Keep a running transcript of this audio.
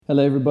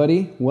Hello,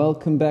 everybody.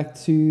 Welcome back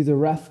to the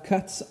Rough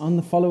Cuts on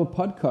the Follower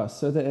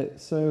podcast.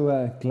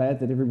 So glad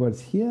that everybody's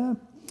here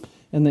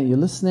and that you're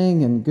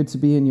listening, and good to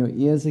be in your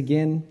ears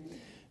again.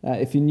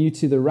 If you're new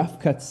to the Rough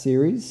Cuts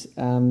series,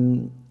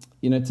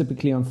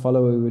 typically on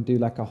Follower we would do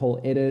like a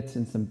whole edit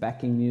and some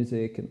backing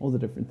music and all the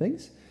different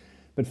things.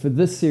 But for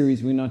this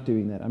series, we're not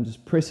doing that. I'm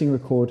just pressing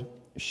record,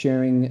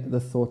 sharing the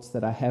thoughts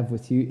that I have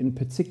with you. In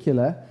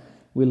particular,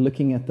 we're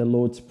looking at the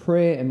Lord's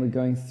Prayer, and we're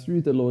going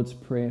through the Lord's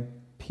Prayer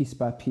piece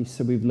by piece.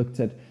 So we've looked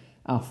at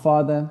our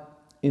Father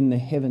in the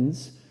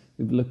heavens.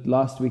 We've looked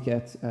last week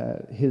at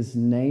His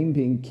name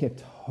being kept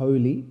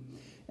holy,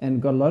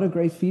 and got a lot of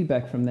great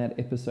feedback from that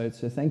episode.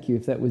 So thank you.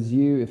 If that was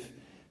you,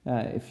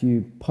 if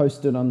you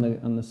posted on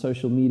the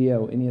social media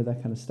or any of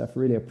that kind of stuff,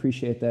 really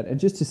appreciate that. And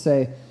just to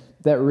say,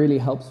 that really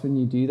helps when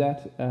you do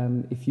that.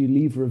 If you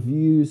leave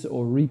reviews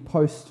or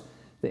repost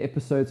the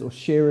episodes or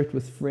share it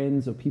with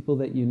friends or people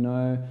that you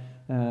know,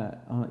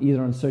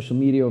 either on social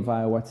media or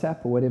via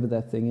WhatsApp or whatever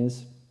that thing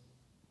is,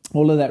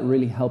 all of that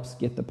really helps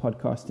get the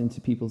podcast into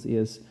people's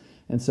ears.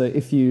 And so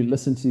if you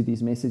listen to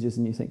these messages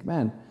and you think,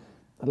 man,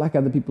 I'd like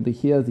other people to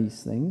hear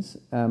these things,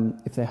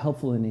 if they're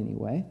helpful in any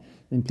way,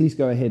 then please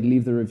go ahead,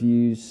 leave the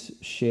reviews,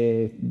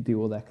 share,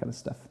 do all that kind of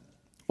stuff.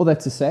 All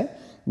that to say,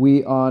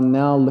 we are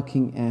now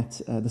looking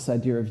at this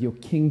idea of your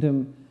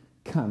kingdom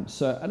come.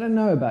 So I don't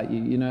know about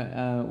you,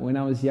 when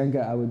I was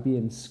younger, I would be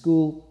in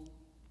school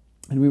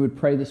and we would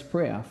pray this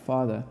prayer: Our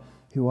Father,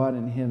 who art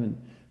in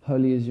heaven,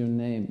 holy is your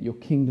name, your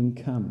kingdom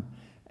come.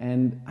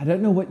 And I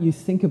don't know what you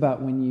think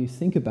about when you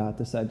think about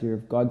this idea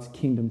of God's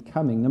kingdom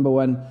coming. Number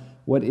one,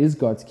 what is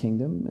God's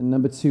kingdom? And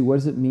number two, what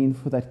does it mean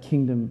for that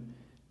kingdom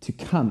to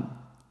come?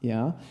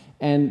 Yeah.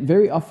 And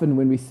very often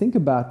when we think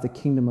about the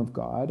kingdom of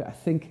God, I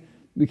think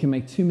we can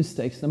make two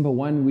mistakes. Number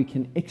one, we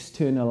can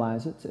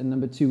externalize it. And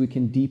number two, we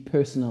can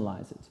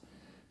depersonalize it.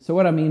 So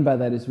what I mean by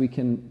that is we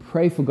can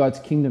pray for God's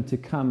kingdom to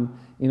come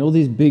in all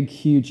these big,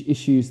 huge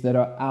issues that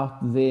are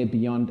out there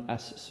beyond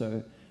us.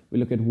 So we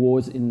look at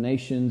wars in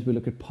nations, we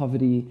look at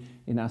poverty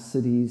in our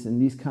cities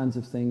and these kinds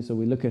of things, or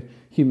we look at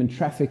human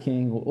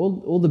trafficking or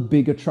all the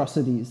big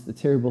atrocities, the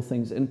terrible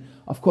things. And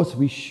of course,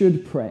 we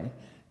should pray,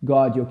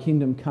 God, your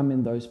kingdom come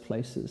in those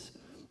places.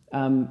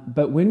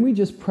 But when we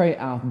just pray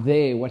out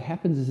there, what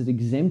happens is it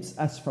exempts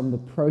us from the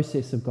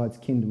process of God's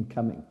kingdom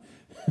coming.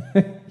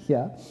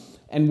 Yeah.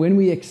 And when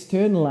we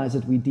externalize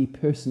it, we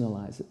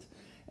depersonalize it.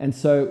 And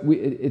so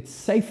it's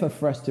safer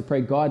for us to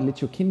pray, God,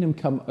 let your kingdom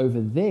come over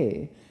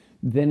there,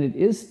 than it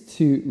is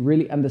to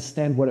really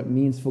understand what it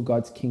means for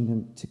God's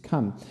kingdom to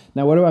come.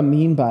 Now, what do I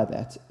mean by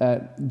that?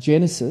 In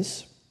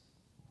Genesis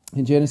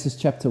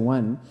chapter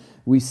 1,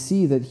 we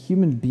see that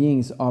human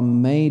beings are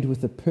made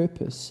with a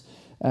purpose.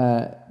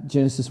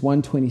 Genesis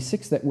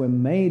 1:26, that we're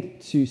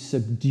made to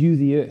subdue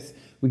the earth.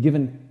 We're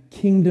given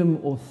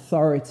kingdom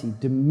authority,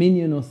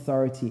 dominion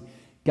authority,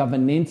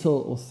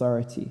 governmental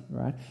authority,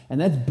 right?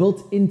 And that's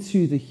built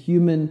into the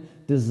human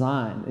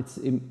design. It's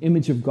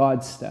image of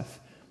God stuff.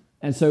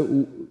 And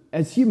so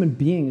as human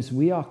beings,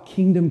 we are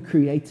kingdom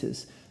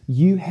creators.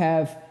 You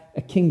have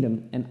a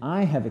kingdom and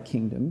I have a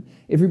kingdom.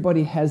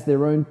 Everybody has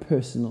their own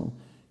personal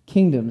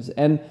kingdoms.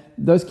 And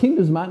those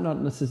kingdoms might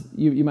not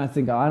necessarily, you might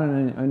think, I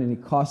don't own any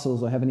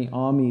castles or have any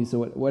armies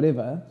or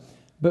whatever.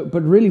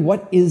 But really,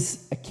 what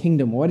is a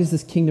kingdom? What is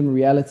this kingdom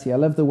reality? I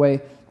love the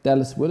way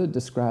Dallas Willard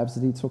describes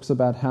it. He talks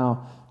about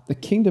how the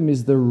kingdom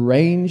is the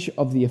range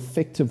of the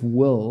effective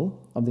will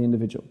of the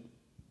individual.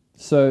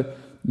 So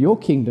your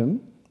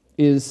kingdom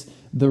is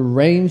the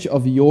range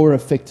of your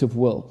effective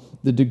will,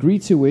 the degree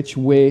to which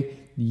where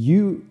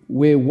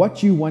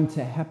what you want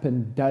to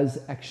happen does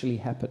actually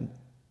happen.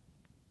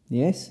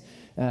 Yes?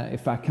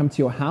 If I come to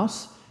your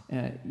house,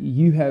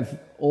 you have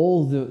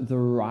all the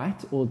right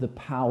or the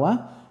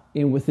power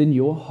within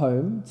your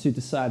home to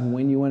decide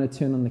when you want to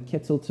turn on the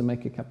kettle to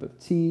make a cup of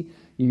tea.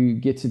 You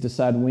get to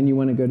decide when you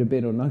want to go to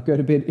bed or not go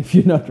to bed if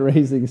you're not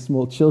raising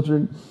small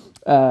children.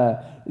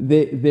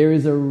 There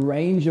is a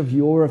range of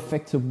your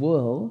effective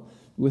will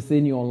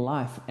within your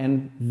life,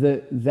 and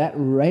that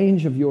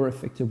range of your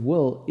effective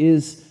will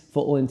is,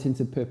 for all intents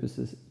and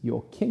purposes,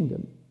 your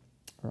kingdom.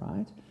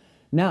 Right?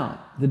 Now,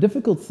 the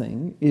difficult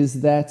thing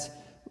is that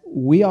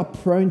we are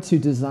prone to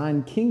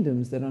design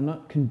kingdoms that are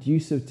not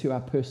conducive to our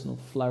personal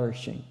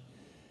flourishing.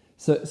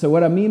 So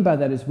what I mean by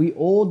that is we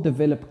all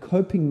develop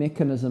coping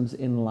mechanisms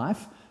in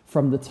life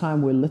from the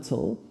time we're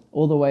little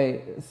all the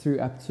way through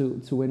up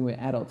to when we're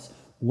adults,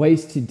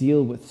 ways to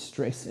deal with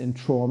stress and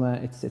trauma,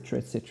 etc.,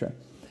 etc.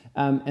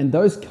 And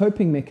those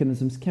coping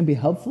mechanisms can be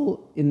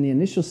helpful in the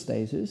initial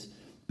stages,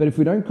 but if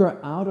we don't grow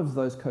out of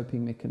those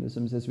coping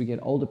mechanisms as we get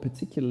older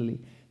particularly,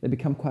 they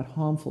become quite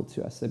harmful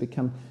to us. They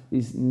become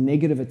these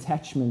negative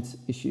attachment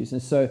issues. And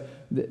so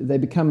they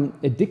become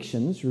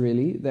addictions,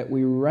 really, that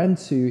we run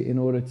to in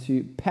order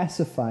to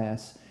pacify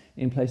us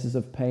in places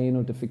of pain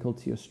or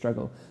difficulty or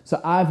struggle.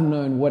 So I've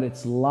known what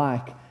it's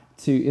like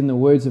to, in the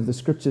words of the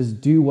scriptures,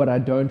 do what I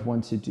don't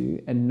want to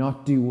do and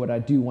not do what I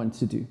do want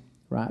to do.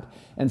 Right?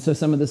 And so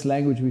some of this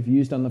language we've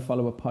used on the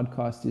Follower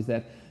podcast is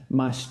that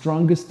my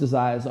strongest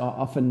desires are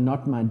often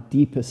not my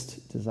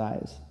deepest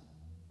desires.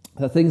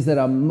 the things that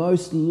are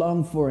most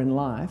longed for in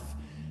life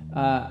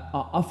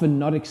are often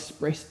not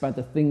expressed by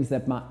the things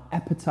that my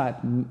appetite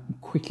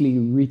quickly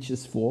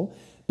reaches for,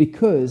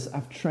 because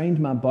I've trained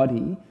my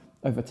body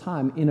over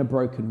time in a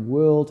broken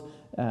world,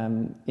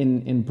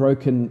 in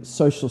broken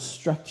social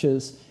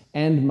structures,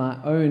 and my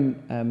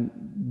own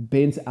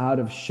bent out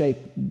of shape,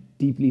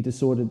 deeply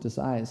disordered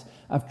desires.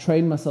 I've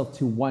trained myself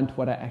to want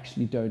what I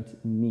actually don't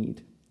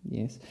need.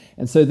 Yes.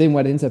 And so then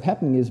what ends up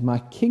happening is my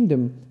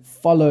kingdom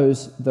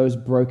follows those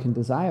broken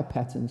desire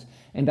patterns,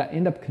 and I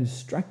end up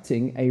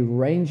constructing a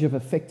range of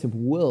effective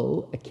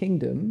will, a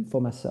kingdom for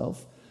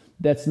myself,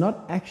 that's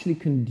not actually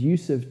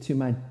conducive to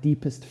my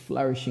deepest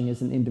flourishing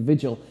as an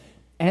individual.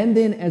 And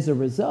then as a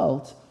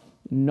result,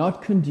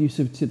 not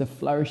conducive to the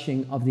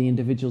flourishing of the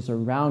individuals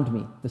around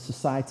me, the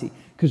society.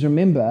 Because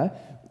remember,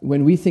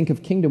 when we think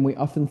of kingdom, we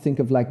often think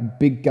of like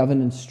big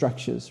governance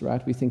structures,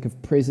 right? We think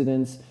of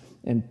presidents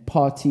and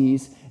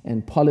parties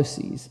and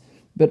policies.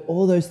 But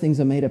all those things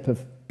are made up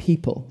of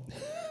people,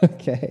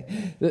 okay?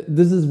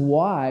 This is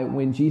why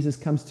when Jesus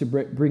comes to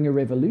bring a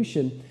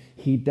revolution,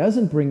 he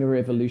doesn't bring a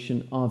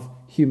revolution of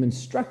human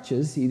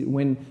structures.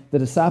 When the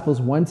disciples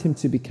want him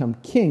to become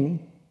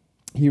king,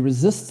 he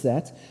resists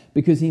that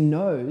because he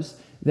knows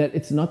that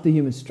it's not the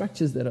human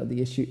structures that are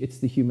the issue, it's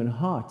the human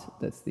heart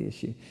that's the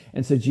issue.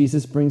 And so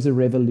Jesus brings a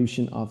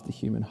revolution of the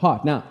human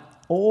heart. Now,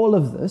 all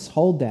of this,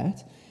 hold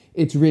that,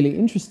 it's really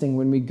interesting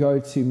when we go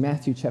to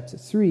Matthew chapter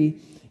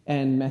 3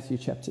 and Matthew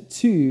chapter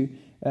 2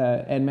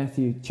 and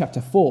Matthew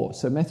chapter 4.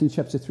 So Matthew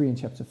chapter 3 and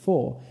chapter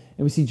 4.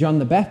 And we see John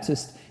the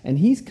Baptist, and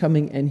he's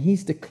coming and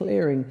he's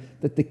declaring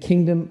that the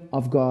kingdom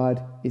of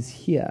God is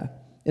here.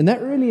 And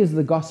that really is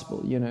the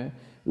gospel, you know.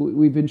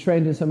 We've been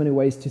trained in so many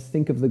ways to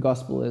think of the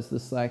gospel as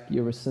this, like,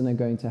 you're a sinner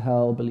going to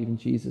hell, believe in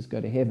Jesus, go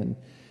to heaven.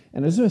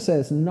 And I just want to say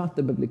it's not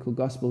the biblical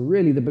gospel.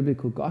 Really, the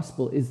biblical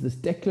gospel is this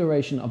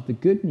declaration of the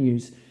good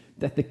news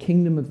that the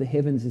kingdom of the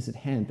heavens is at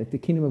hand, that the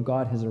kingdom of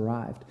God has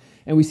arrived.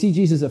 And we see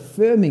Jesus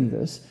affirming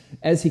this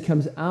as he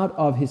comes out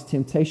of his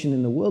temptation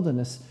in the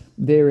wilderness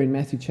there in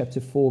Matthew chapter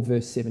 4,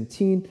 verse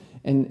 17.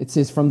 And it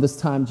says, from this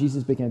time,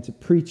 Jesus began to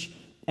preach.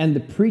 And the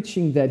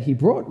preaching that he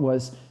brought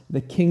was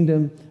the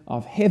kingdom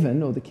of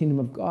heaven, or the kingdom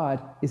of God,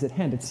 is at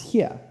hand. It's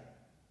here,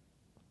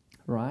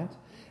 right?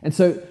 And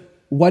so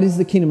what is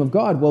the kingdom of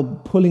God?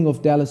 Well, pulling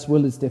off Dallas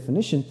Willard's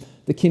definition,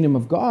 the kingdom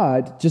of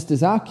God, just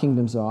as our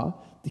kingdoms are,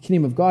 the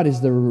kingdom of God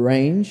is the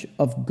range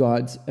of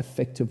God's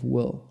effective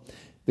will.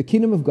 The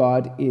kingdom of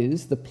God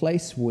is the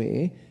place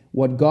where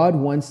what God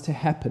wants to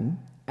happen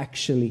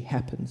actually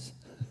happens.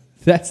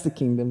 That's the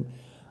kingdom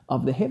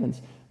of the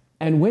heavens.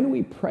 And when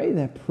we pray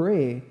that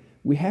prayer,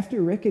 we have to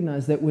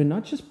recognize that we're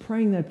not just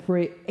praying that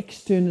prayer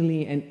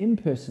externally and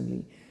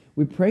impersonally.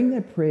 We're praying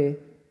that prayer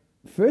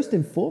first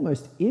and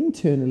foremost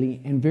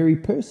internally and very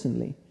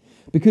personally,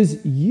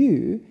 because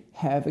you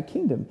have a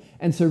kingdom.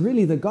 And so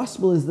really the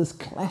gospel is this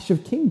clash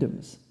of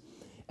kingdoms.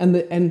 And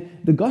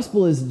the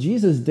gospel is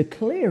Jesus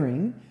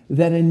declaring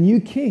that a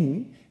new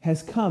king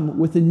has come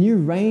with a new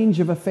range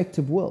of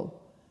effective will,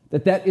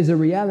 that is a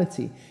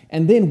reality.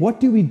 And then what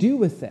do we do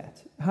with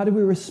that? How do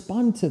we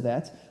respond to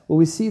that? Well,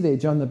 we see there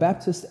John the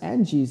Baptist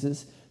and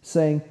Jesus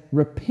saying,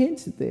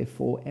 repent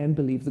therefore and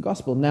believe the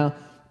gospel. Now,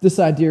 this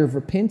idea of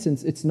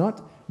repentance, it's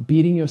not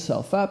beating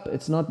yourself up.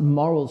 It's not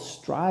moral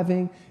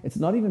striving. It's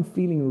not even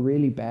feeling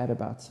really bad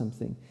about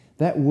something.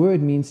 That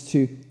word means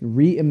to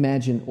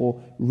reimagine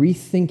or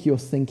rethink your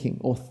thinking,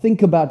 or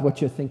think about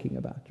what you're thinking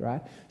about,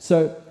 right?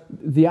 So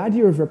the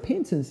idea of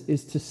repentance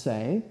is to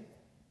say,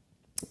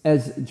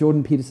 as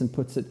Jordan Peterson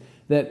puts it,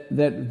 that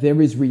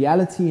there is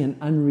reality and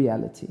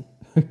unreality,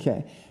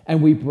 okay?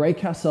 And we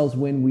break ourselves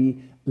when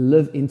we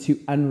live into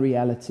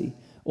unreality.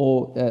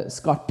 Or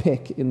Scott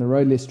Peck in The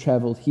Road Less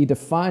Traveled, he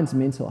defines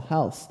mental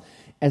health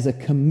as a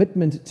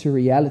commitment to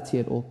reality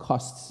at all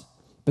costs.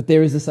 But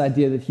there is this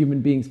idea that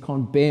human beings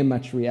can't bear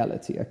much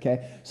reality,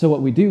 okay? So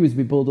what we do is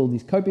we build all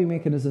these coping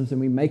mechanisms and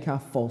we make our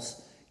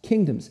false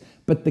kingdoms.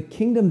 But the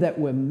kingdom that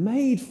we're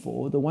made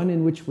for, the one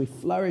in which we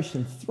flourish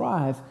and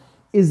thrive,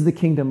 is the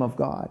kingdom of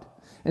God.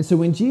 And so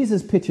when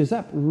Jesus pitches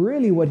up,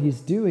 really what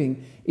he's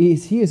doing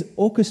is he is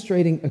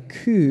orchestrating a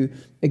coup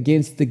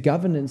against the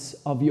governance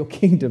of your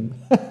kingdom.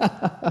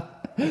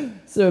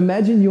 So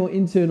imagine your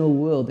internal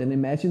world, and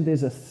imagine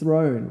there's a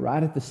throne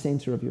right at the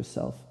center of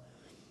yourself.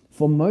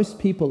 For most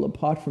people,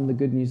 apart from the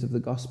good news of the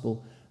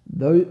gospel,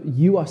 though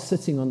you are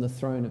sitting on the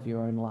throne of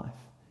your own life.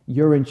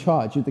 You're in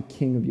charge. You're the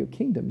king of your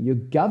kingdom. You're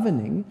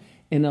governing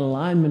in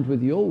alignment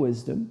with your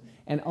wisdom,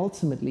 and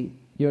ultimately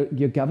you're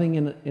governing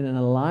in an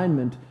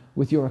alignment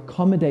with your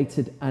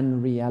accommodated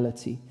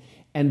unreality.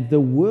 And the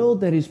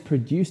world that is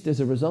produced as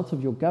a result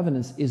of your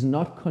governance is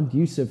not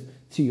conducive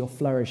to your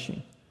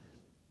flourishing,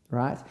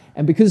 right?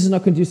 And because it's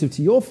not conducive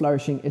to your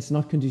flourishing, it's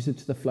not conducive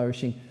to the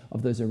flourishing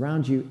of those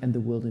around you and the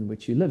world in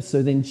which you live.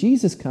 So then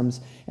Jesus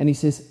comes and he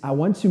says, I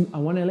want to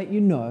let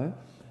you know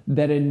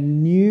that a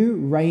new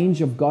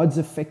range of God's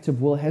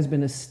effective will has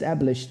been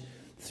established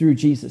through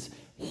Jesus.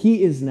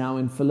 He is now,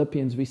 in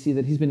Philippians, we see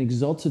that he's been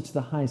exalted to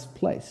the highest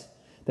place,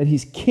 that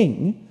he's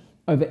king,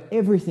 over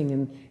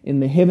everything in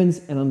the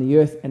heavens and on the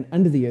earth and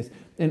under the earth.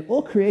 And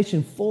all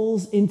creation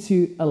falls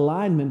into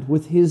alignment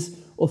with his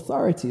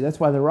authority. That's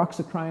why the rocks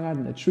are crying out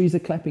and the trees are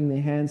clapping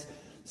their hands.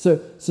 So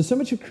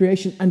much of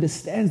creation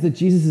understands that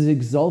Jesus is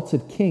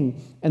exalted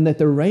king and that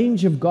the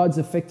range of God's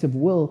effective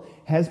will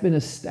has been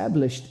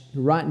established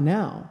right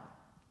now.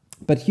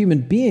 But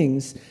human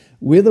beings,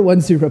 we're the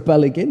ones who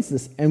rebel against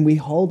this, and we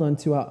hold on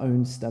to our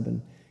own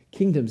stubborn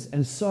kingdoms.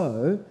 And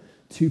so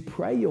to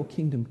pray your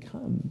kingdom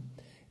come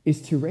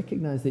is to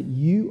recognize that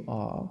you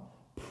are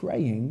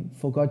praying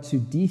for God to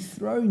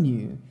dethrone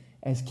you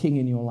as king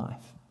in your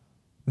life.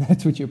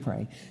 That's what you're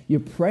praying. You're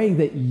praying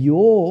that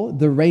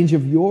the range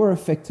of your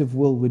effective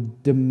will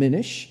would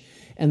diminish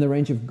and the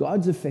range of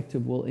God's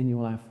effective will in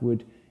your life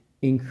would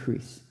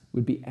increase,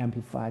 would be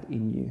amplified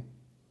in you.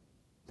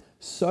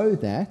 So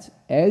that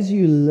as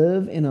you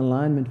live in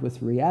alignment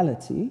with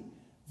reality,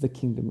 the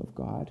kingdom of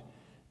God,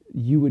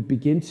 you would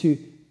begin to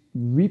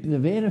reap the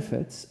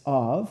benefits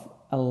of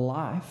a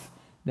life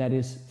that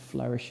is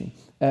flourishing,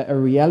 a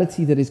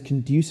reality that is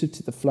conducive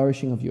to the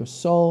flourishing of your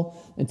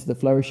soul and to the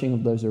flourishing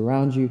of those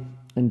around you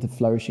and the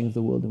flourishing of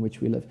the world in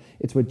which we live.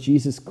 It's what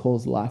Jesus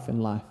calls life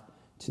and life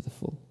to the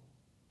full.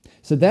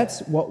 So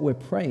that's what we're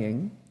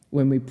praying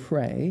when we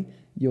pray,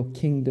 your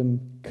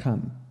kingdom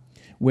come.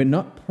 We're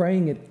not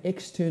praying it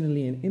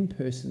externally and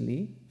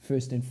impersonally,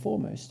 first and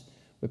foremost.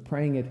 We're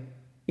praying it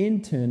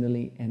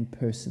internally and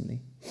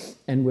personally.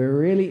 And we're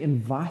really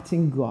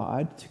inviting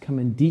God to come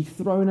and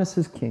dethrone us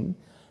as king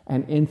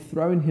and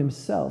enthrone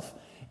himself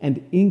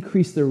and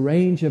increase the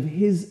range of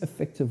his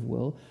effective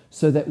will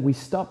so that we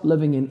stop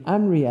living in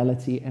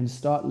unreality and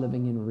start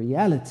living in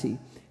reality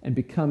and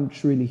become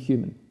truly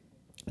human.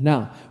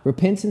 Now,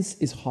 repentance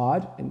is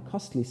hard and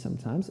costly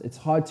sometimes. It's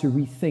hard to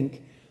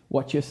rethink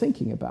what you're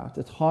thinking about.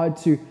 It's hard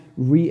to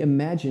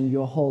reimagine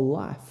your whole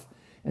life.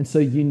 And so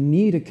you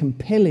need a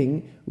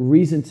compelling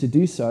reason to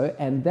do so,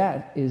 and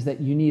that is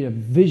that you need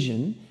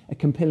a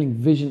compelling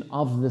vision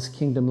of this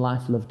kingdom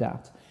life lived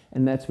out.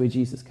 And that's where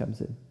Jesus comes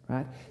in,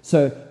 right?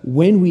 So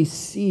when we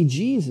see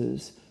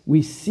Jesus,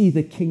 we see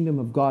the kingdom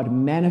of God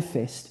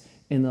manifest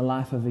in the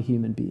life of a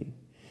human being.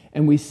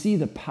 And we see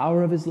the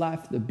power of his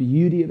life, the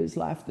beauty of his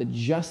life, the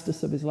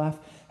justice of his life,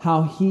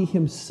 how he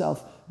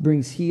himself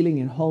brings healing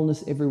and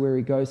wholeness everywhere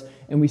he goes.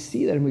 And we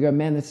see that and we go,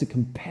 man, that's a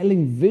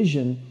compelling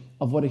vision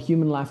of what a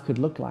human life could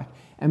look like.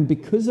 And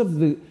because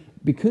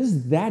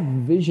that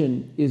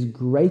vision is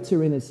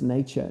greater in its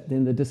nature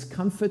than the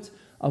discomfort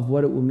of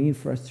what it will mean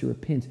for us to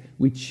repent,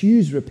 we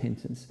choose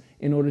repentance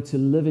in order to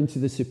live into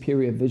the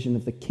superior vision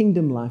of the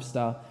kingdom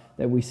lifestyle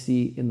that we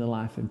see in the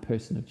life and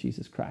person of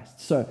Jesus Christ.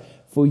 So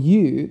for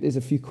you, there's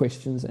a few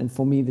questions, and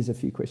for me, there's a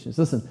few questions.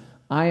 Listen,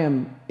 I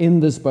am in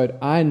this boat.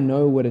 I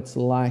know what it's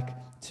like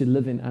to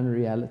live in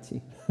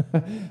unreality.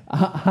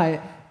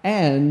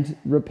 And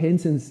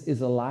repentance is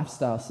a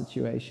lifestyle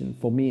situation,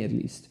 for me at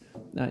least.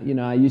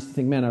 I used to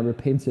think, man, I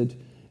repented,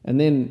 and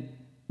then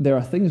there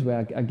are things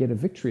where I get a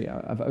victory.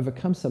 I've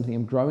overcome something.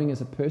 I'm growing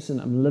as a person.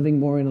 I'm living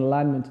more in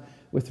alignment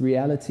with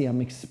reality.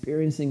 I'm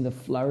experiencing the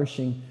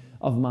flourishing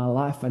of my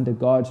life under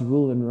God's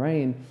rule and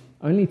reign,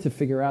 only to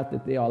figure out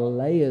that there are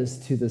layers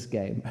to this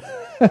game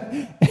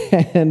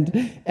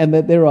and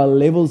that there are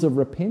levels of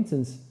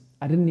repentance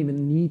I didn't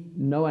even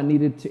know I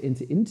needed to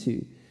enter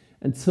into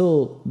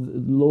until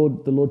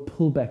the Lord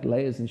pulled back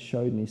layers and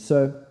showed me.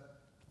 So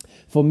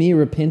for me,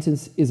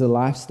 repentance is a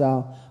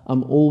lifestyle.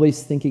 I'm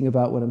always thinking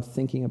about what I'm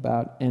thinking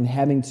about and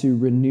having to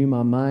renew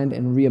my mind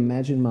and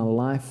reimagine my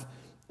life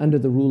under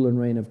the rule and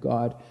reign of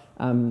God.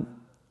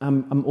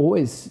 I'm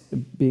always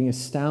being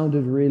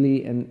astounded,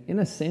 really, and in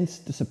a sense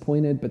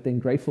disappointed, but then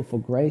grateful for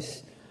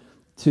grace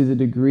to the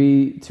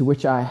degree to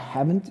which I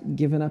haven't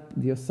given up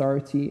the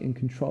authority and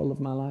control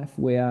of my life,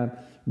 where I'm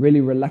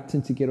really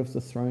reluctant to get off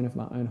the throne of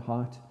my own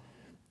heart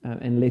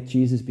and let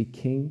Jesus be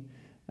king.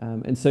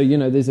 And so,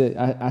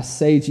 I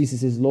say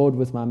Jesus is Lord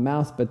with my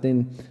mouth, but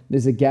then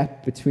there's a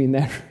gap between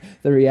that,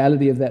 the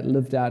reality of that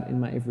lived out in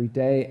my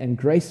everyday, and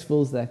grace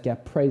fills that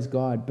gap, praise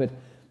God.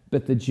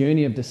 But the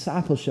journey of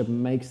discipleship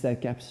makes that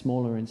gap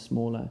smaller and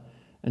smaller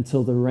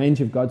until the range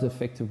of God's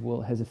effective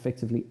will has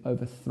effectively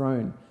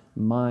overthrown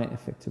my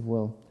effective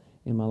will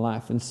in my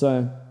life. And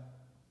so,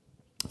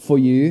 for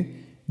you,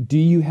 do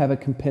you have a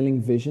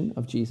compelling vision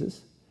of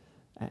Jesus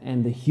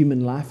and the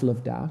human life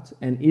lived out?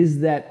 And is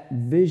that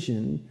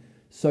vision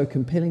so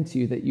compelling to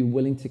you that you're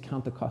willing to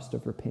count the cost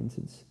of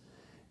repentance?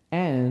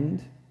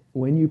 And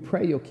when you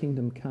pray your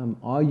kingdom come,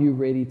 are you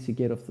ready to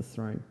get off the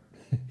throne?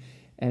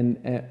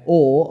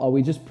 Or are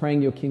we just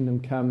praying your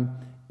kingdom come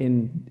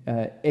in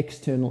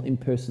external,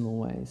 impersonal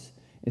ways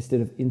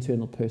instead of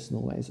internal,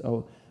 personal ways?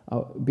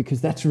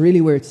 Because that's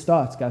really where it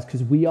starts, guys,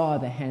 because we are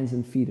the hands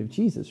and feet of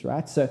Jesus,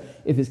 right? So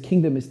if his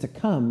kingdom is to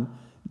come,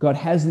 God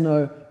has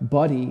no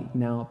body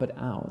now but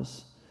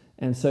ours.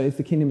 And so if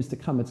the kingdom is to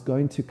come, it's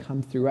going to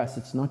come through us.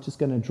 It's not just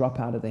going to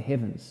drop out of the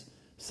heavens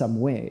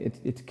somewhere.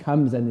 It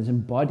comes and is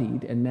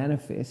embodied and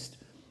manifest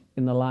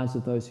in the lives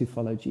of those who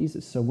follow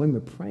Jesus. So when we're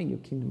praying your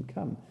kingdom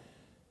come,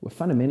 we're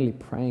fundamentally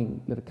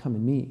praying, let it come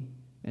in me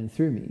and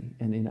through me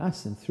and in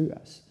us and through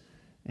us.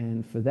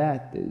 And for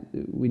that,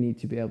 we need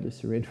to be able to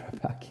surrender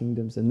up our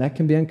kingdoms. And that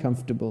can be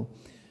uncomfortable.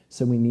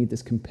 So we need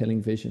this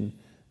compelling vision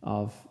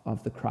of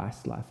the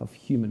Christ life, of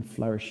human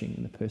flourishing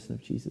in the person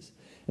of Jesus.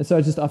 And so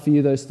I just offer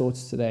you those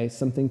thoughts today,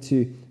 something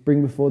to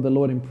bring before the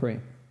Lord in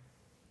prayer.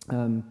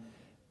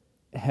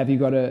 Have you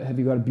got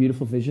a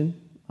beautiful vision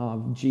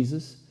of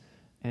Jesus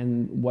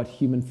and what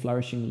human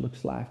flourishing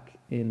looks like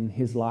in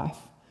his life?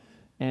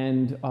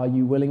 And are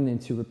you willing then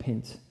to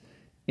repent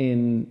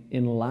in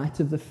light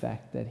of the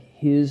fact that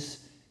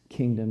his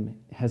kingdom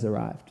has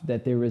arrived,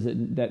 that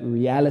that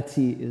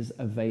reality is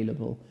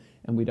available,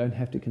 and we don't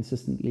have to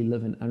consistently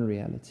live in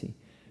unreality?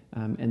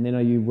 And then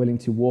are you willing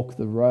to walk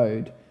the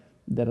road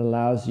that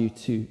allows you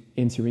to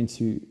enter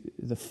into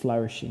the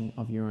flourishing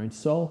of your own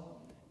soul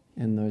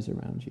and those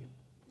around you?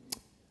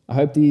 I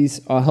hope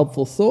these are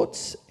helpful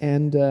thoughts,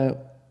 and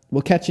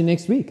we'll catch you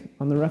next week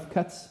on the Rough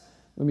Cuts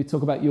when we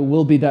talk about your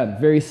will be done.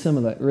 Very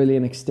similar, really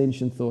an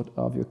extension thought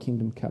of your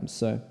kingdom come.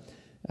 So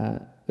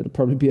it'll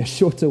probably be a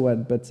shorter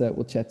one, but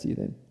we'll chat to you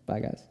then. Bye,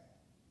 guys.